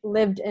women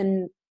lived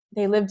in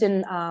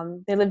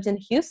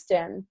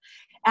Houston.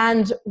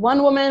 And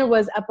one woman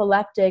was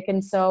epileptic.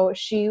 And so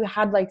she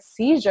had like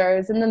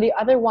seizures. And then the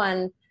other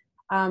one,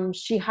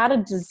 she had a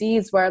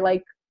disease where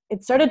like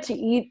it started to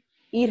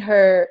eat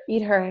her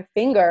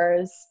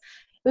fingers.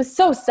 It was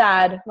so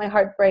sad. My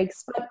heart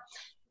breaks. But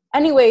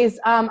anyways,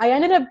 I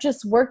ended up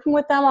just working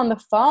with them on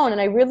the phone,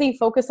 and I really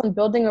focused on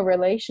building a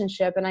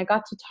relationship, and I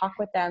got to talk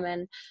with them,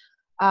 and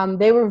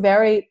they were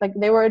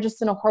they were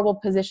just in a horrible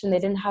position. They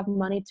didn't have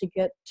money to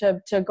get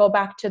to go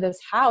back to this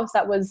house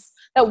that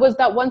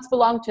once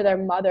belonged to their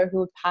mother,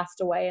 who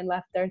passed away and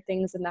left their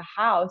things in the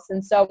house.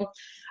 And so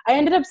I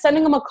ended up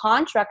sending them a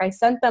contract. I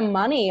sent them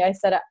money. I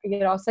said,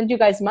 I'll send you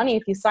guys money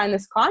if you sign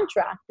this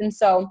contract. And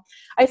so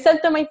I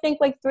sent them, I think,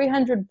 like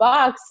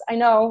 $300. I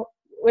know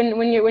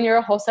when you're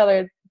a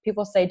wholesaler,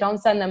 people say don't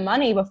send them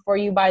money before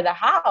you buy the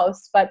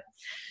house, but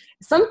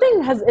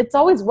it's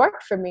always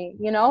worked for me,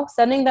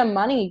 sending them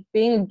money,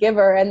 being a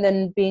giver, and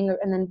then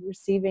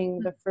receiving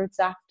the fruits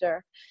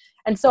after.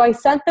 And so I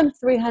sent them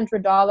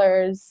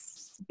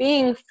 $300,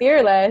 being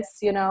fearless,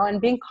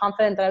 and being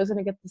confident that I was going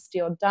to get this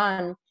deal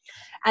done.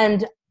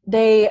 And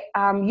they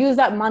used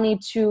that money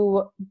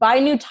to buy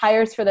new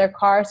tires for their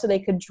car so they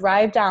could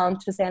drive down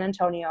to San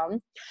Antonio.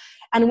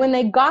 And when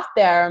they got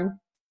there,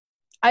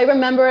 I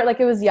remember it like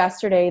it was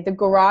yesterday. The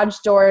garage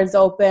doors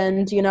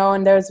opened,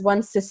 and there's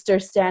one sister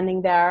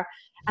standing there.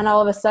 And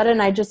all of a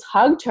sudden I just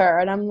hugged her,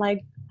 and I'm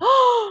like,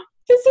 oh,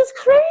 this is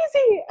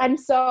crazy. And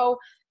so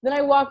then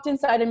I walked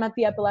inside and met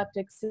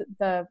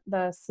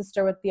the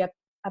sister with the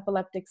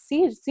epileptic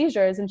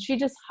seizures. And she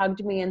just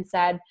hugged me and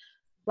said,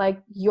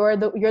 like, you're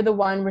the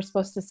one we're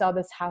supposed to sell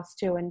this house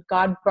to. And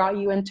God brought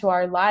you into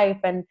our life,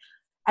 and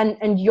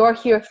you're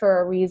here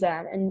for a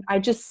reason. And I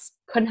just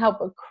couldn't help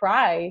but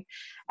cry.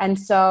 And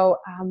so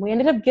we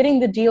ended up getting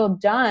the deal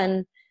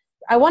done.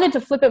 I wanted to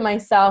flip it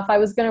myself. I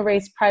was going to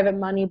raise private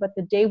money, but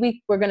the day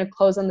we were going to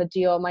close on the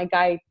deal, my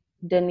guy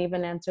didn't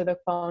even answer the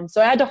phone.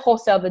 So I had to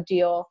wholesale the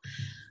deal.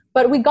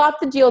 But we got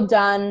the deal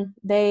done.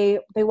 They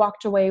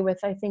walked away with,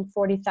 I think,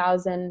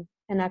 $40,000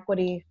 in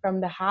equity from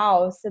the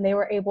house, and they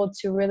were able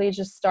to really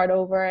just start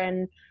over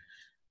and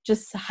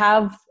just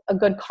have a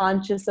good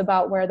conscience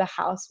about where the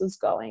house was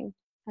going.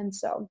 And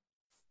so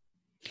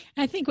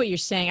I think what you're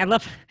saying,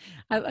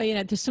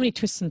 there's so many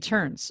twists and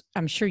turns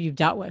I'm sure you've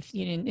dealt with.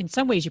 In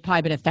some ways, you've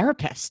probably been a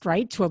therapist,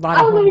 right? To a lot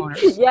of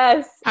homeowners.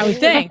 Yes. I would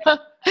think. But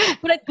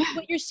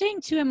what you're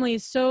saying too, Emily,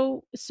 is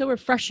so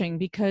refreshing,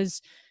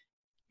 because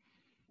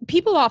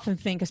people often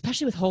think,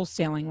 especially with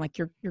wholesaling, like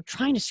you're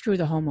trying to screw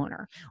the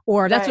homeowner,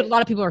 or that's what a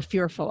lot of people are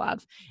fearful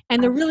of.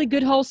 And the really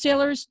good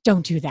wholesalers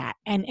don't do that.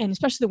 And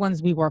especially the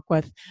ones we work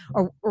with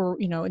or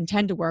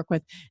intend to work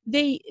with,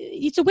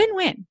 it's a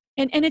win-win.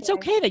 And it's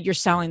okay that you're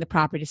selling the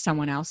property to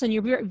someone else, and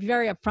you're very,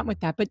 very upfront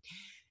with that. But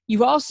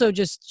you also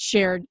just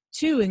shared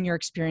too in your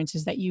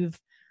experiences that you've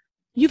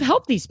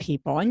helped these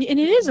people, and it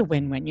is a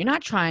win-win. You're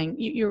not trying,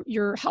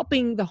 you're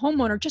helping the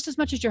homeowner just as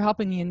much as you're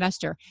helping the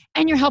investor,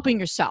 and you're helping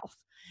yourself.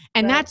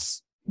 And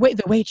that's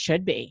the way it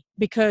should be,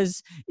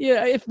 because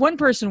if one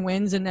person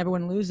wins and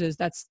everyone loses,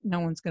 no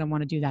one's going to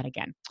want to do that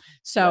again.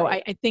 So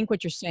I think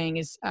what you're saying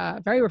is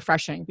very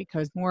refreshing,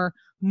 because more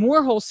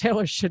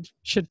wholesalers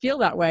should feel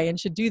that way and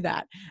should do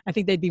that. I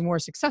think they'd be more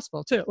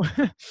successful too.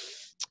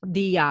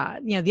 The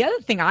other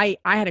thing I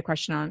had a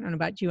question on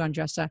about you,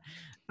 Andressa,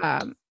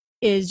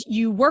 is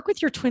you work with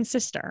your twin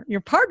sister.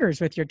 You're partners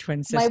with your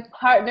twin sister. My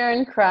partner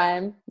in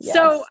crime. Yes.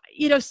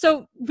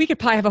 So we could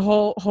probably have a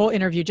whole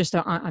interview just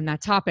on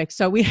that topic.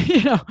 So we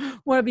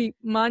want to be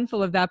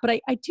mindful of that.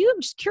 But I'm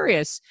just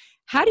curious,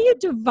 how do you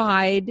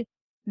divide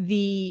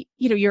the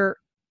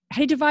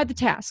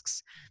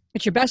tasks?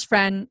 It's your best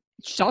friend.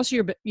 She's also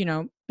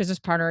your business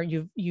partner.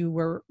 You've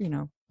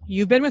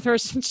been with her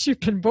since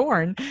you've been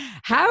born.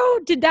 How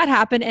did that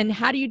happen? And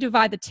how do you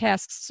divide the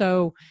tasks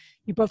so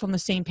you're both on the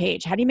same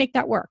page? How do you make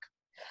that work?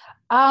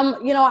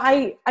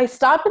 I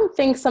stop and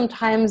think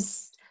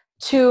sometimes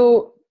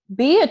to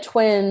be a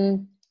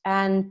twin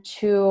and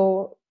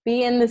to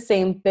be in the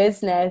same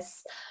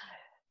business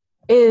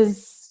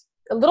is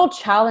a little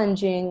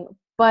challenging,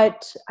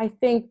 but I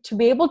think to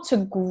be able to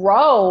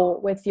grow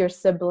with your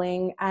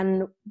sibling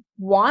and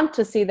want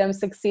to see them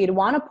succeed,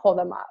 want to pull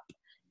them up,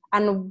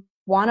 and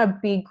want to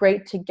be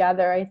great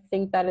together, I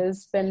think that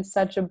has been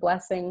such a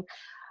blessing.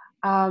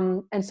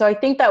 And so I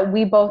think that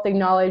we both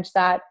acknowledge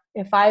that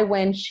if I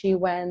win, she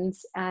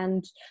wins,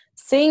 and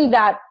seeing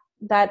that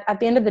at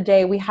the end of the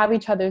day, we have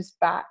each other's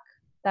back,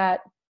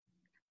 that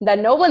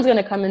no one's going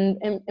to come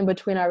in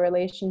between our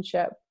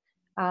relationship,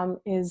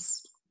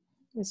 is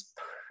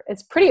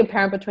pretty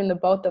apparent between the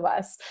both of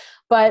us.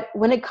 But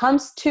when it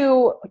comes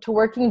to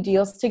working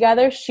deals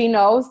together, she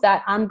knows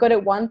that I'm good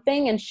at one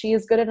thing and she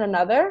is good at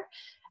another.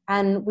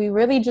 And we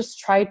really just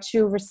try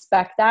to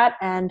respect that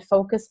and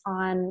focus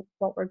on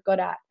what we're good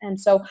at. And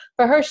so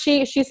for her,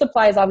 she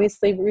supplies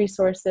obviously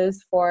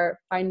resources for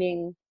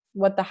finding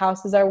what the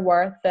houses are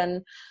worth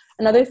and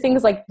other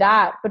things like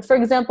that. But for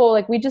example,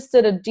 like we just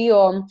did a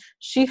deal.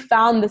 She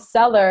found the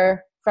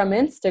seller from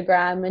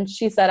Instagram and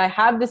she said, I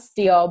have this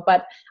deal,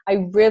 but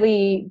I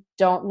really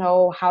don't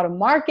know how to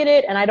market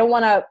it. And I don't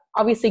want to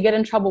obviously get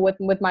in trouble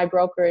with my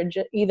brokerage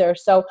either.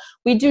 So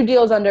we do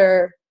deals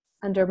under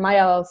my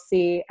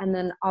LLC. And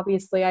then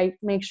obviously I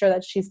make sure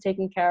that she's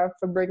taken care of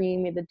for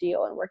bringing me the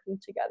deal and working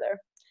together.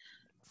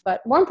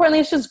 But more importantly,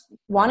 it's just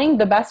wanting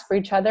the best for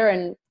each other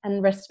and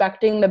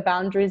respecting the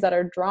boundaries that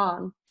are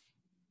drawn.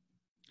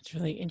 It's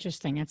really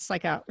interesting. That's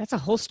a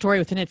whole story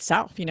within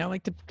itself,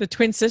 like the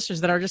twin sisters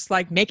that are just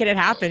like making it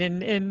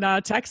happen in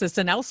Texas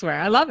and elsewhere.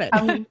 I love it.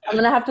 I'm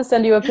going to have to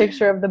send you a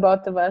picture of the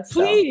both of us.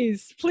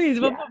 Please. Yeah.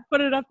 We'll put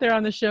it up there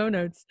on the show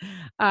notes.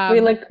 We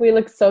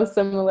look so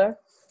similar.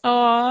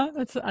 Oh,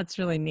 that's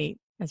really neat.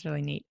 That's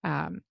really neat.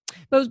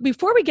 But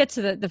before we get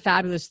to the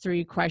fabulous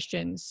 3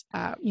 questions,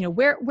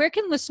 where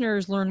can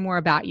listeners learn more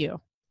about you?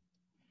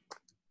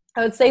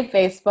 I would say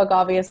Facebook,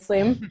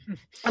 obviously.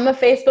 I'm a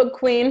Facebook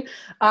queen,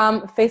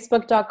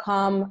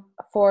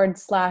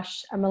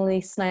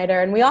 facebook.com/Emily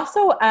Snider. And we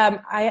also,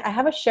 I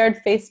have a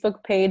shared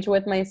Facebook page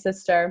with my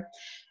sister.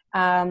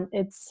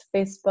 It's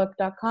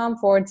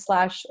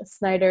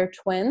facebook.com/Snider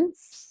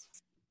Twins.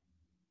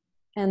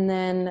 And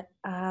then,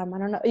 I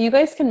don't know, you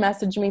guys can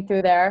message me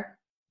through there.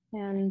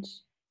 And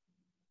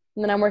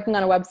then I'm working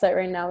on a website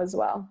right now as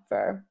well.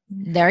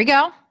 There you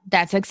go.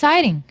 That's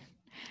exciting.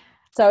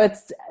 So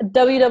it's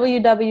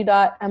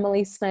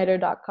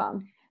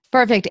www.emilysnider.com.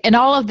 Perfect. And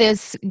all of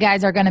this,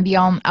 guys, are going to be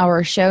on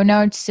our show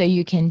notes, so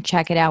you can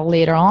check it out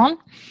later on.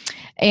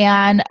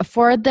 And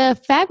for the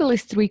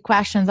fabulous 3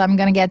 questions, I'm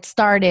going to get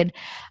started.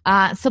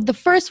 So the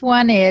first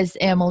one is,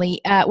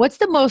 Emily, what's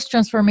the most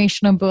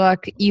transformational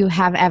book you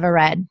have ever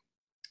read?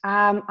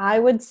 I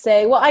would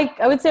say,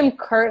 I would say I'm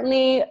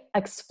currently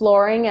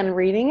exploring and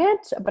reading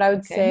it, but I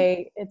would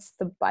say it's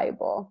the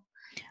Bible.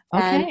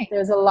 Okay. And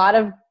there's a lot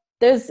of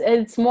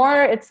it's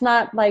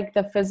not like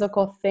the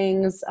physical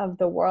things of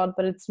the world,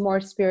 but it's more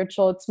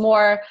spiritual. It's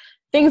more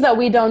things that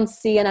we don't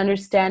see, and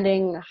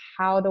understanding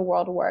how the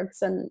world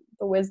works and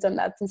the wisdom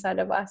that's inside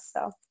of us.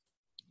 So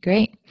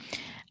great.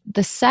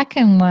 The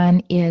second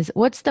one is,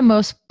 what's the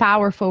most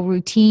powerful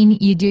routine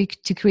you do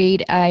to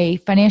create a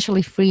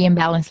financially free and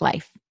balanced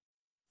life?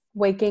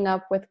 Waking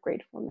up with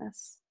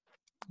gratefulness.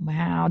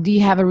 Wow. Do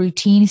you have a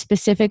routine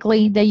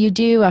specifically that you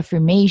do?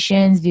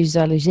 Affirmations,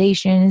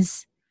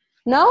 visualizations?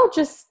 No,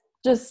 just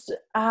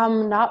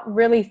not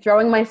really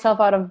throwing myself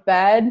out of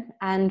bed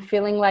and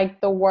feeling like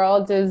the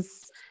world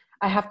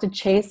I have to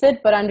chase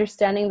it, but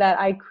understanding that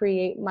I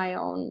create my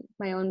own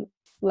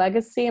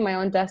legacy and my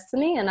own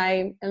destiny, and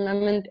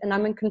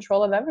I'm in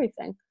control of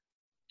everything.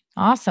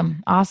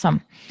 Awesome.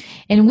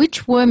 And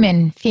which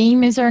woman,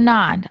 famous or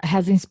not,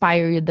 has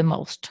inspired you the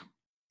most?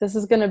 This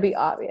is going to be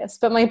obvious,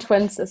 but my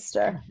twin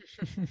sister,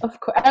 of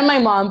course, and my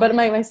mom, but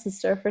my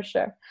sister for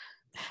sure.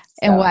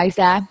 And why is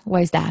that?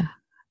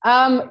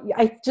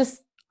 I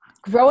just,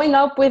 growing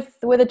up with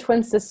a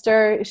twin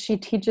sister, she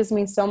teaches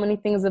me so many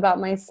things about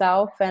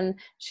myself, and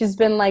she's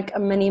been like a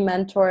mini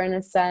mentor in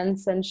a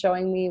sense, and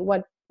showing me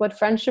what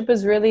friendship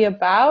is really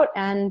about,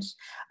 and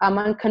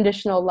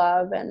unconditional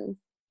love and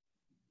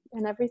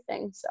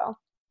everything. So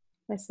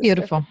my sister.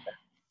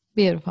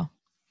 Beautiful.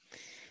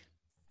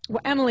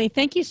 Well, Emily,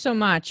 thank you so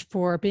much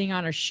for being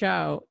on our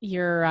show.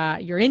 Your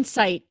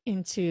insight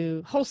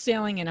into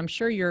wholesaling, and I'm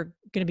sure you're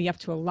going to be up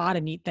to a lot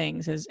of neat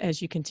things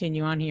as you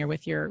continue on here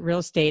with your real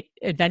estate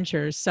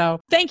adventures. So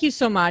thank you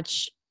so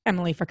much,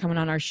 Emily, for coming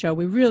on our show.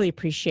 We really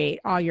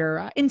appreciate all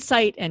your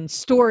insight and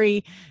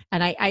story.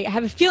 And I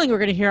have a feeling we're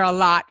going to hear a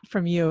lot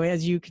from you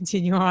as you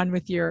continue on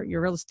with your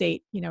real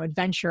estate,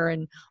 adventure,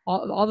 and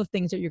all the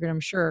things that you're going to,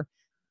 I'm sure,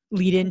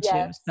 lead into.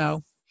 Yes.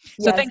 So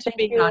Yes, thanks for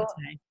being on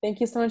today. Thank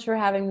you so much for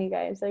having me,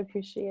 guys. I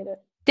appreciate it.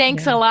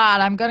 Thanks a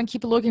lot. I'm going to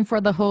keep looking for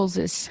the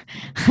hoses,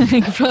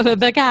 for the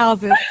big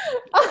houses.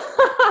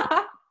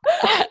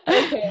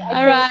 Okay.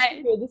 All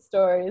right. Hear the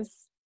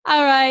stories.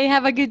 All right.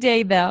 Have a good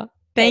day, though.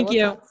 Thank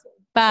you.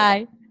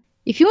 Bye. Bye.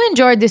 If you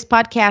enjoyed this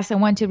podcast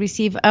and want to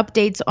receive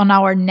updates on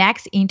our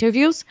next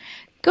interviews,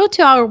 go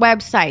to our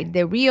website,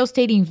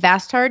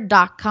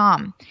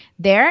 therealestateinvestor.com.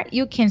 There,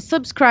 you can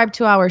subscribe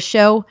to our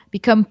show,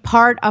 become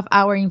part of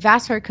our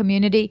investor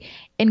community,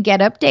 and get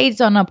updates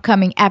on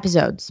upcoming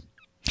episodes.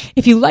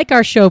 If you like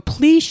our show,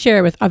 please share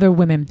it with other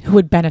women who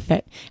would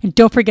benefit. And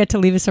don't forget to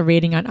leave us a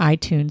rating on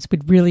iTunes.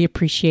 We'd really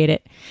appreciate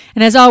it.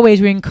 And as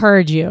always, we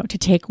encourage you to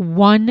take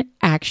one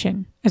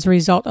action as a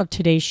result of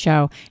today's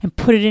show and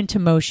put it into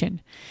motion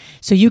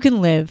so you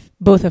can live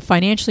both a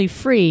financially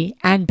free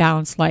and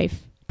balanced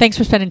life. Thanks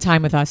for spending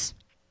time with us.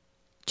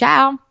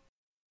 Ciao.